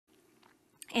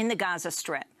In the Gaza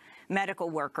Strip, medical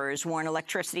workers warn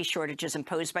electricity shortages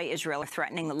imposed by Israel are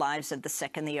threatening the lives of the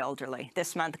sick and the elderly.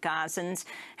 This month, Gazans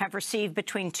have received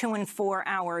between 2 and 4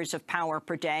 hours of power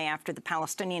per day after the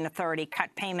Palestinian Authority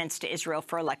cut payments to Israel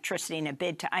for electricity in a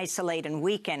bid to isolate and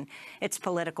weaken its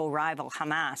political rival,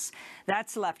 Hamas.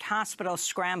 That's left hospitals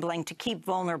scrambling to keep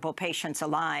vulnerable patients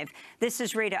alive. This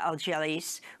is Rita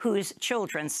Al-Jalis, whose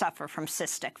children suffer from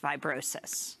cystic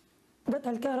fibrosis.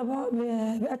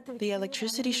 The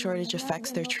electricity shortage affects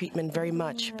their treatment very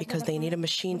much because they need a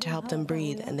machine to help them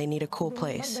breathe and they need a cool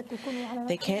place.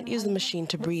 They can't use the machine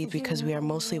to breathe because we are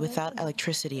mostly without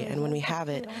electricity, and when we have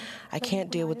it, I can't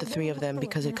deal with the three of them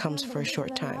because it comes for a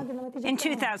short time. In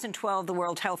 2012, the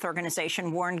World Health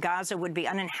Organization warned Gaza would be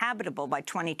uninhabitable by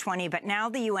 2020, but now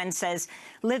the UN says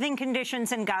living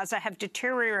conditions in Gaza have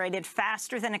deteriorated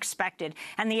faster than expected,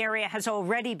 and the area has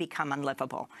already become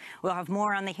unlivable. We'll have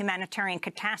more on the humanitarian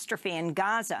catastrophe in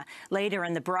Gaza later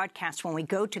in the broadcast when we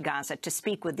go to Gaza to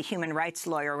speak with the human rights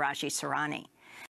lawyer Raji Sourani.